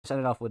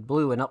started off with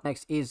Blue, and up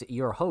next is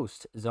your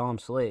host, Zomb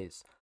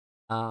Slays.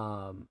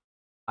 I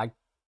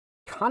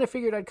kind of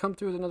figured I'd come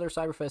through with another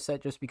Cyberfest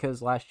set just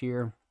because last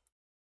year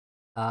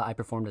I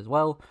performed as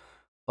well,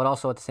 but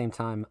also at the same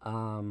time,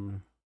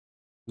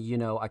 you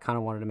know, I kind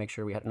of wanted to make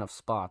sure we had enough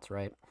spots,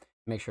 right?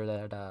 Make sure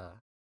that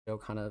show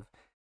kind of,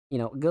 you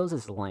know, goes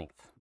its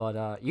length.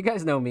 But you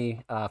guys know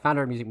me,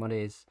 founder of Music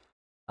Mondays,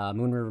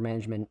 Moon River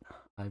Management.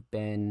 I've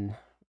been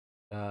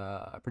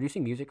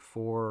producing music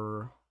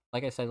for,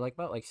 like I said, like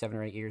about like 7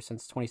 or 8 years.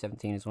 Since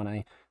 2017 is when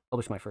I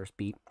published my first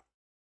beat,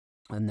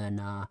 and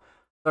then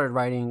started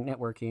writing,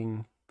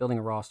 networking, building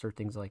a roster,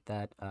 things like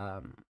that.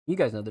 You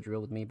guys know the drill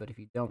with me, but if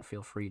you don't,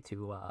 feel free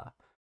to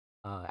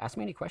ask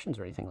me any questions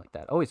or anything like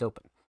that. Always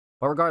open.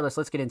 But regardless,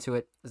 let's get into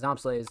it. Zomb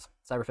Slays,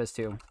 Cyberfest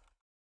 2.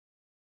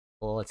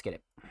 Well, let's get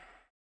it.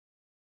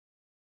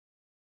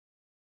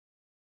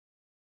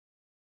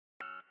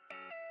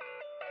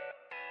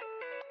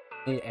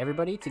 I need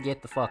everybody to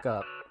get the fuck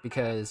up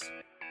because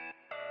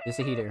this is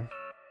a heater.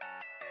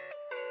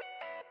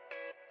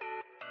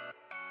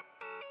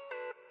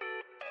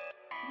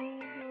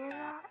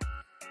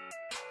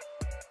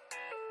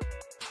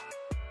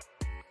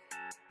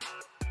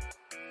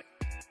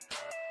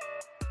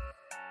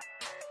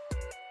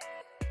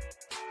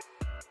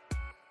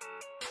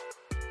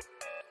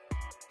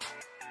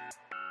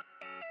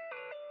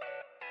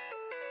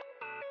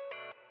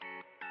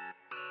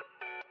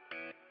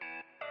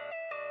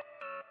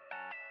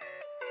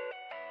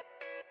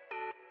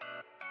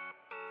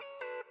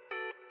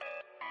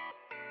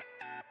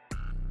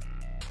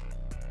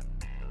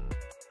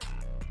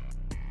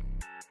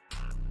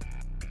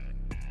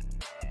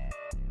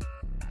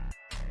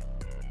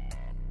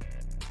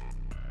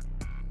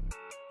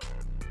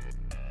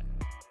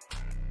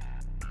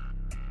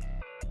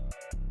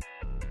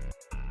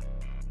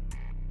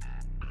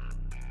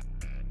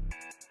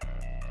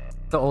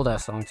 The old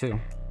ass song too.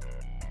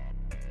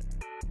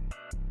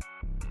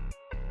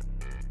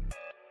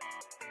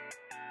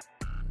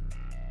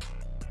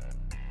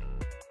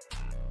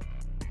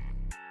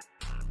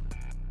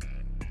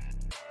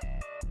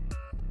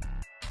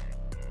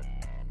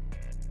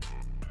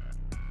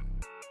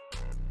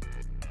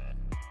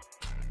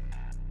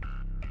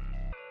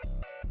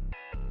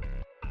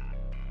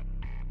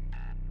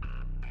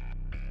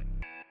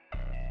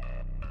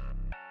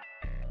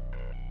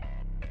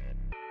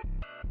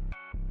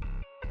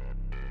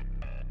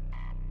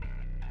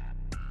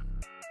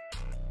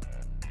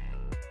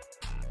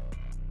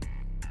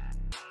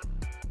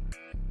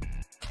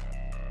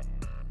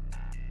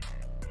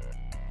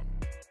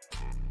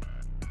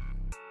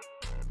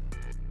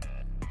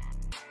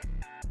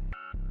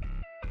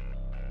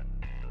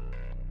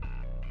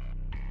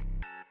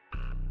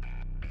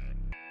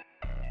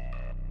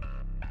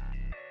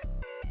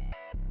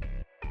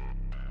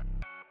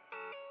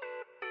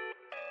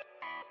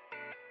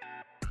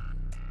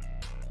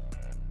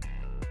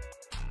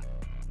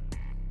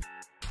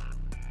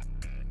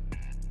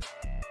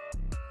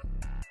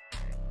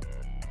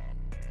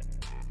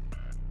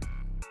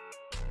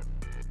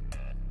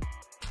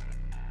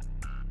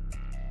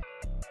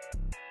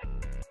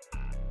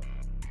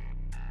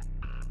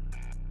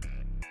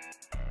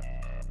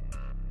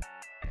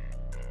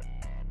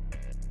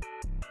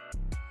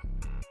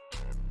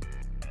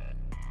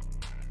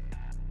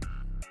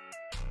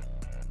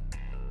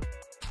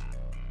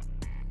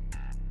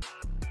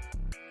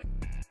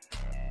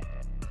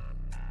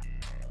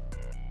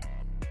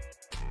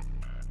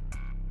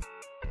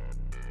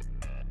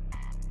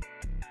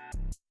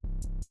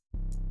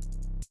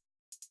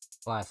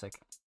 Classic.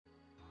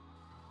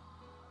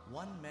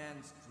 One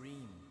man's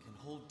dream can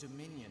hold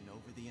dominion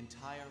over the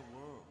entire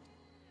world.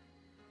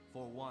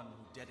 For one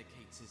who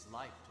dedicates his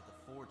life to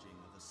the forging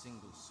of a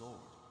single sword.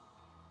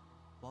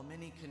 While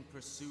many can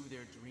pursue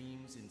their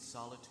dreams in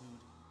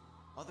solitude,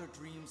 other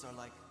dreams are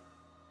like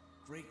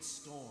great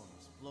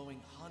storms blowing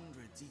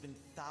hundreds, even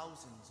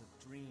thousands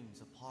of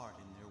dreams apart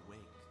in their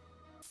wake.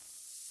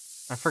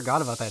 I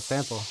forgot about that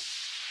sample.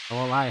 I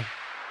won't lie.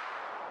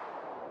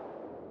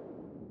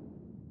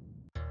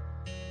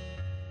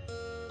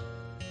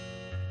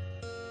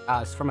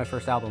 It's from my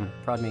first album,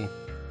 Prod Me.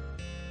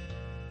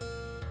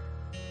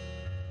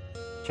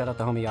 Shout out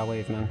to homie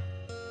Yahweh, man.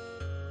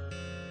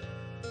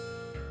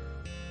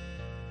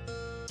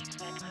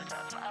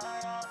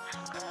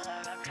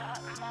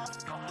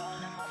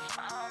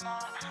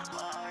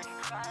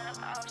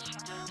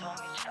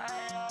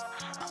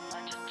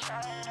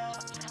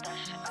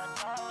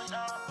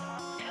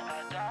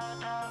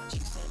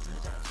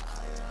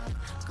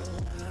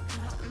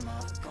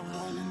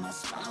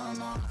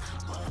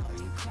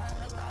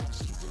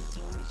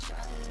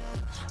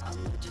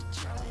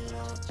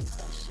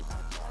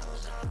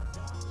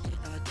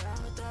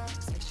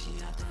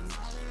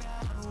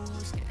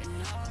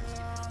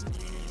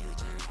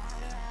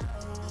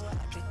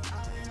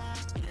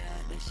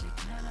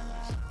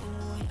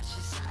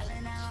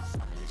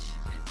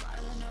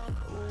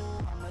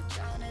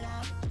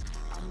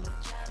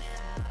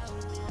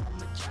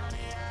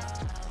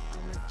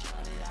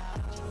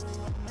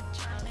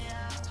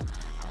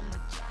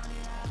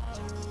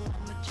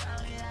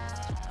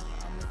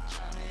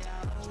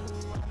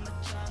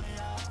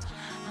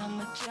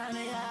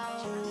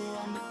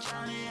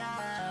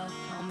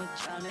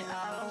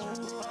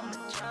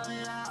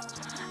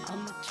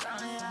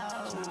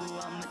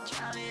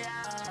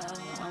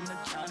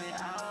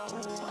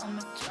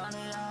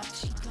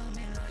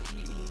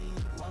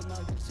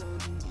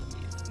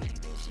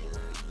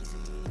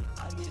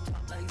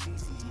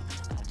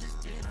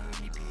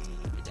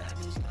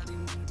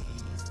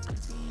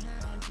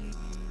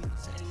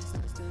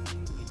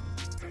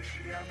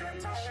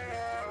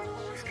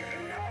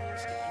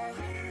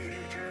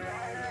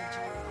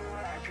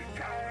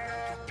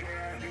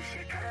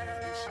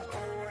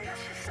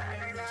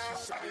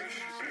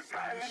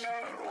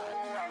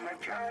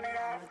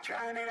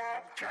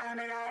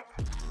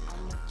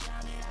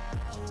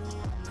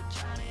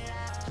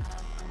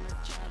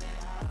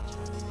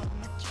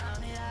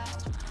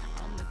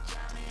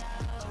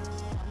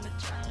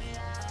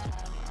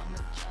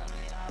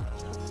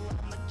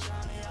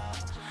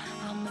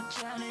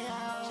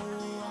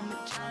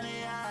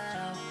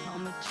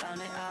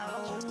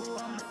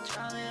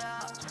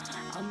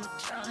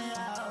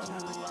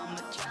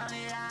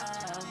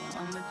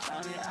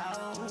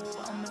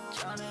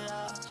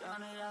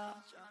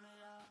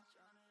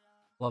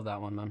 Love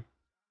that one, man.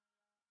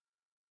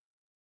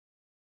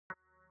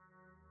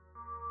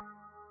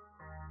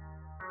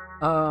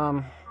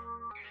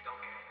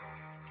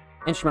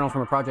 Instrumental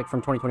from a project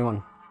from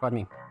 2021. Pardon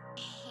me.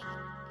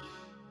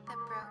 The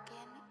Broken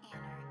Anarchy.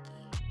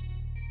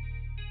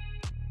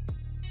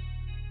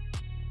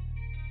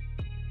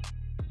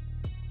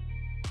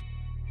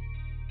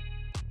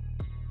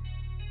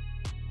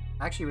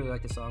 I actually really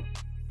like this song.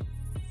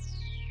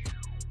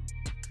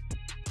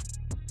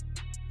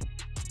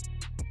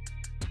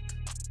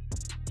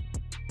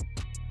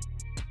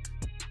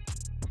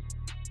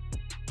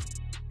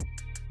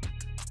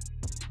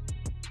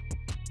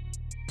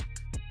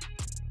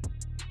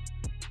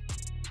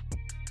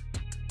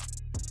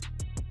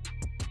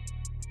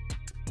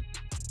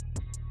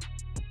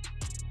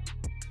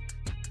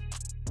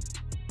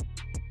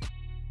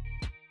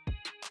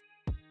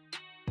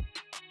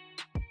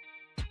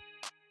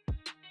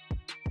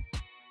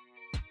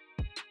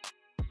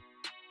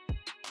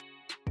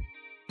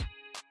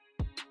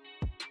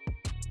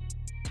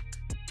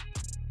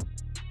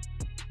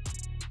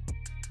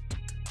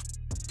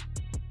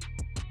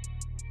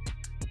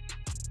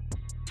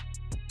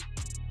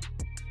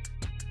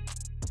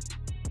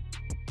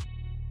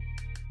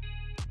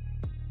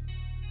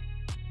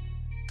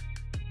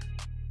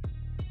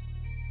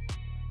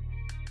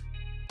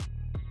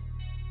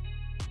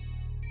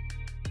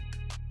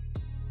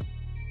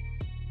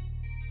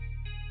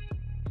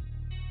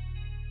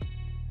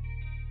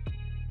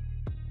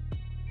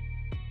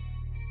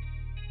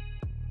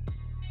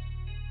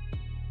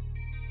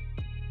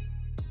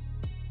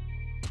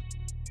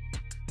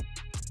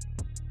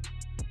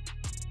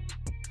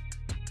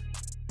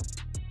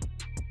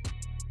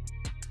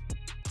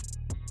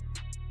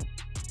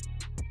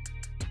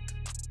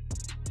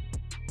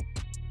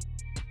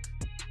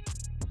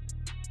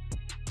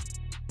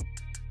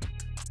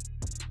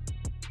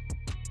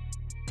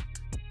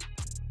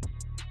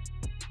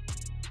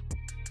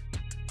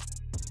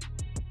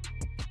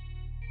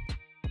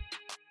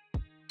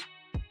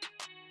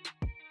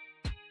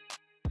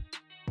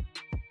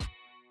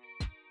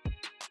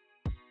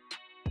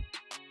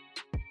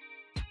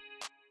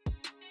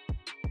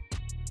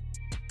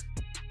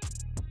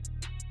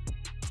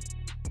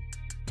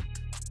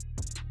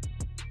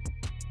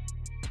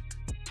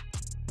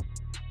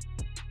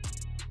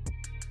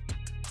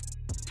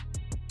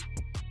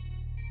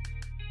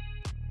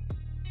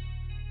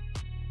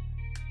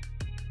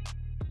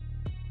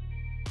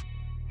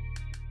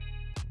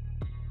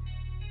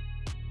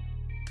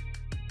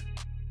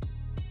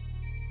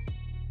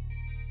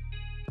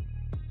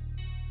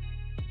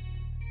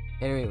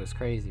 Anyway, it was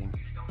crazy.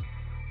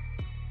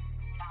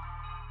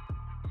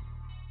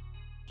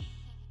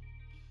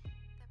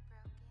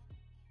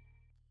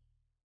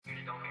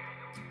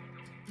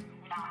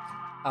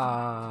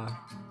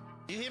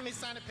 You hear me,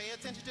 Sonny? Pay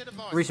attention to the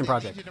voice. Recent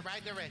project. In the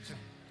right direction.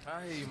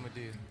 I hear you, my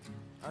dear.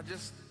 I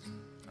just...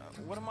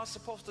 what am I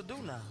supposed to do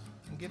now?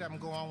 Get up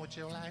and go on with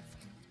your life.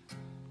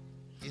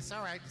 It's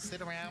all right to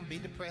sit around, be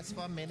depressed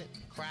for a minute,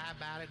 cry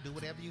about it, do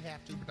whatever you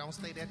have to, but don't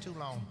stay there too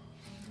long.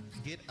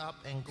 Get up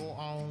and go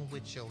on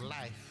with your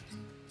life.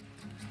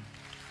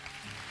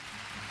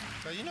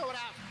 So you know what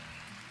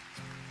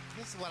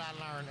this is what I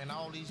learned in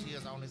all these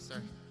years on this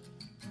earth.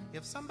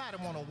 If somebody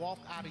want to walk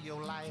out of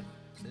your life,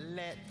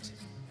 let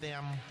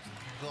them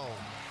go.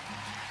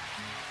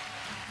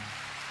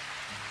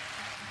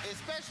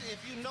 Especially if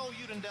you know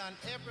you done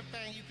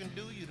everything you can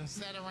do, you done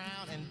sat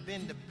around and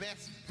been the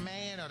best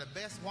man or the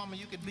best woman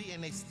you could be,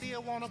 and they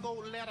still want to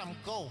go, let them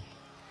go.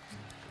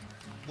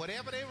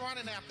 Whatever they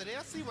running after,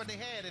 they'll see what they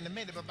had in a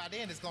minute, but by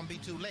then it's going to be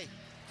too late.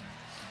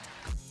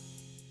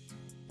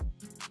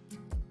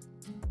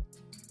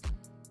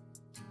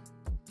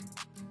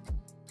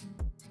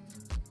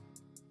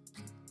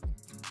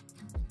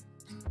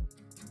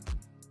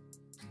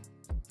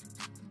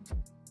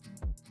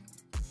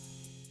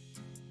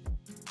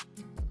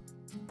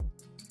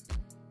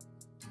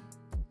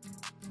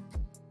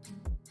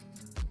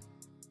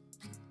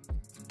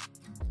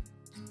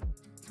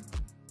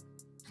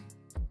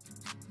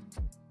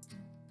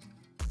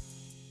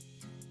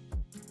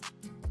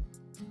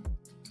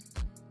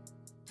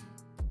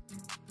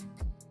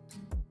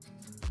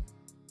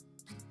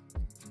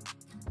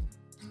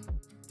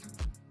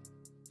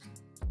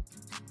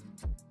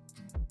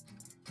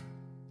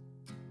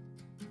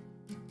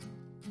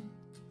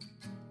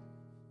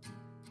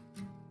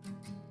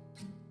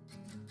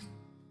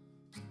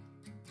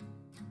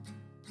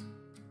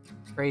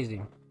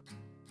 Crazy.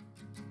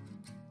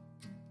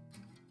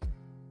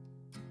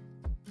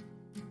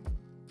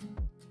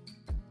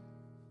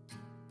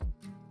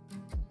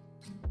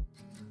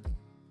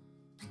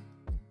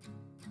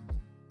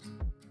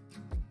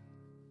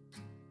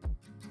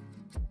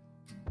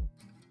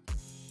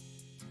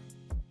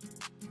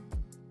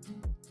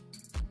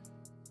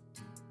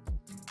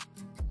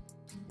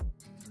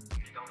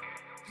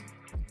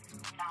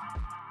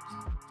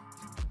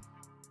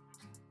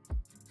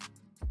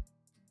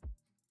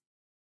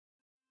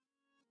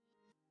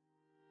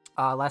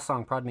 Last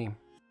song, Prod Me.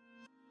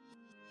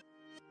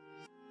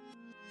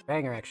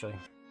 Banger, actually.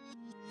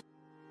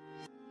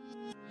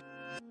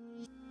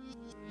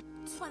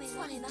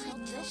 29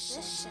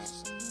 this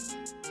shit.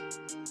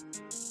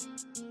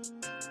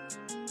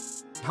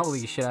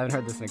 Holy shit, I haven't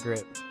heard this in a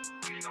grip.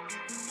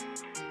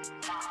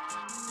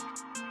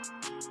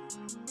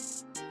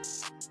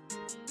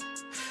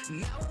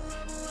 Now I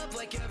level up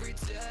like every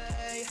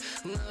day.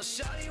 Little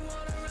shawty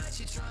wanna ride,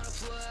 she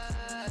tryna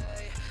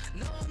play.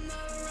 No, I'm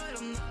not alright,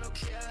 I'm not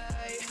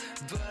okay,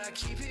 but I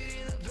keep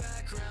it in the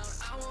background.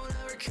 I won't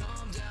ever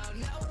calm down.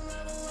 Now I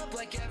level up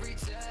like every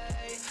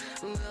day.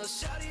 Little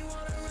shawty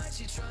wanna ride,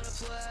 she tryna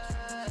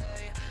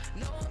play.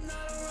 No, I'm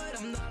not alright,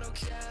 I'm not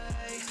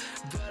okay,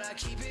 but I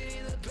keep it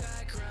in the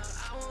background.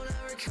 I won't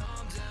ever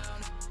calm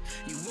down.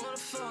 You wanna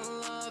fall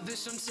in love,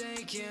 bitch, I'm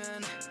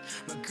taking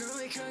my girl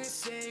ain't gonna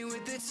stay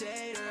with the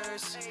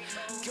taters.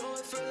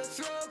 Going for the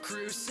throat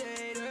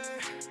crusader.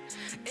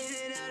 In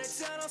and out of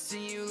town, I'll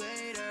see you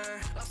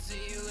later. I'll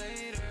see you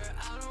later.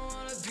 I don't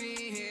wanna be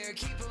here.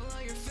 Keep it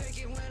like you're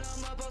faking. When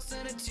I'm up, I'll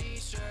send a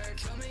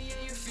t-shirt. Come and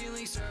get your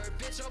feelings hurt.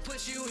 Bitch, I'll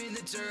put you in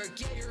the dirt.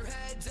 Get your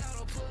head down,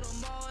 I'll put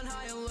them all on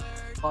high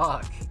alert.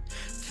 Fuck.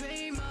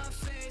 Paint my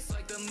face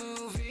like the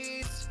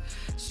movies.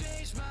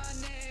 Change my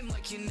name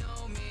like you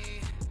know me.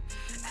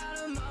 Out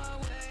of my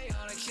way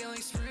on a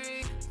killing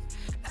spree.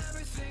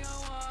 Everything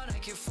I want I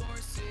can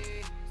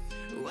foresee.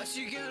 What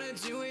you gonna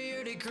do with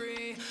your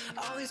degree?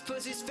 All these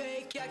pussies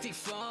fake, acting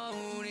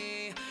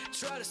phony.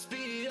 Try to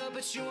speed it up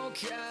but you won't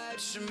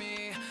catch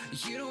me.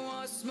 You don't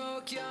want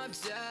smoke, I'm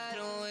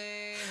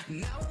deadly.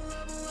 Now I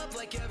level up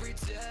like every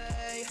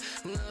day.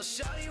 Little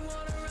shawty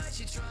wanna ride,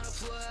 she tryna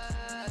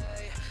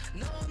play.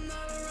 No, I'm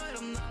not alright,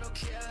 I'm not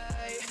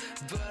okay,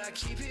 but I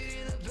keep it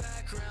in the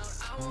background.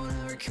 I won't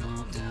ever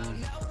calm down.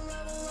 Now I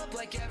level up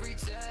like every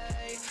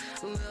day.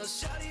 Little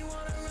shawty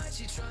wanna ride,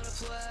 she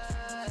tryna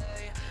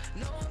play.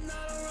 No, I'm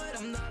not alright,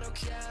 I'm not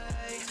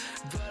okay,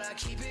 but I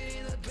keep it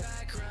in the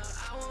background.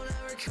 I won't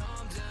ever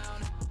calm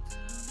down.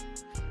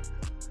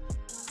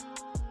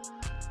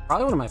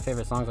 Probably one of my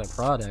favorite songs I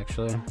prod,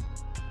 actually.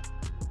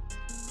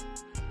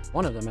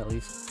 One of them, at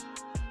least.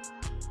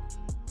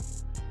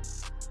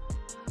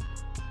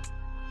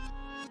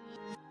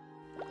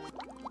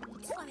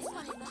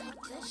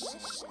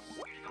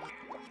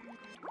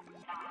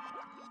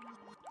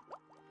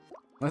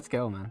 Let's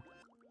go, man.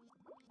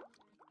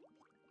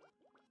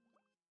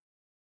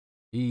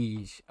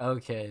 Yeesh.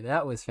 Okay,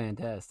 that was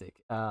fantastic.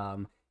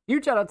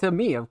 Huge shout out to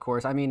me, of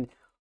course. I mean,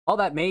 all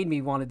that made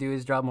me want to do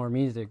is drop more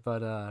music,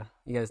 but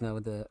you guys know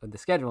with the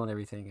schedule and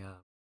everything,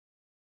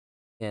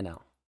 you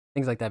know,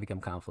 things like that become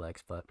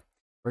complex. But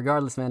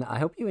regardless, man, I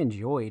hope you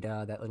enjoyed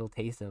that little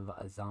taste of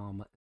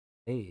Zomb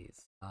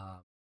days.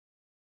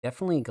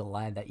 Definitely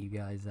glad that you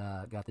guys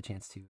got the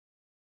chance to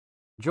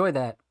enjoy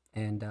that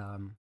and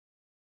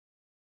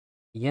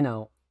you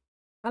know,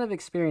 kind of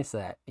experience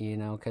that, you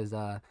know, because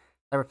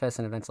Cyberfest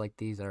and events like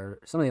these are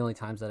some of the only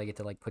times that I get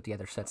to like put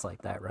together sets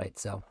like that, right?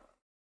 So,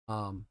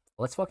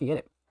 let's fucking get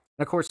it.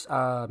 And of course,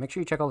 make sure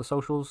you check all the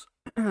socials.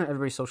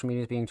 Everybody's social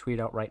media is being tweeted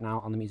out right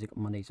now on the Music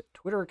Mondays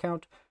Twitter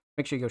account.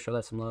 Make sure you go show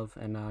that some love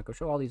and go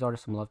show all these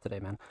artists some love today,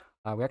 man.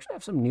 We actually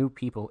have some new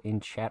people in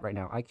chat right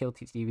now. I Kill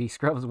TTV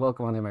Scrubs,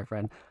 welcome on in, my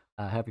friend.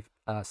 Happy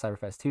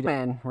Cyberfest 2 day.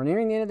 Man, we're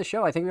nearing the end of the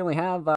show. I think we only have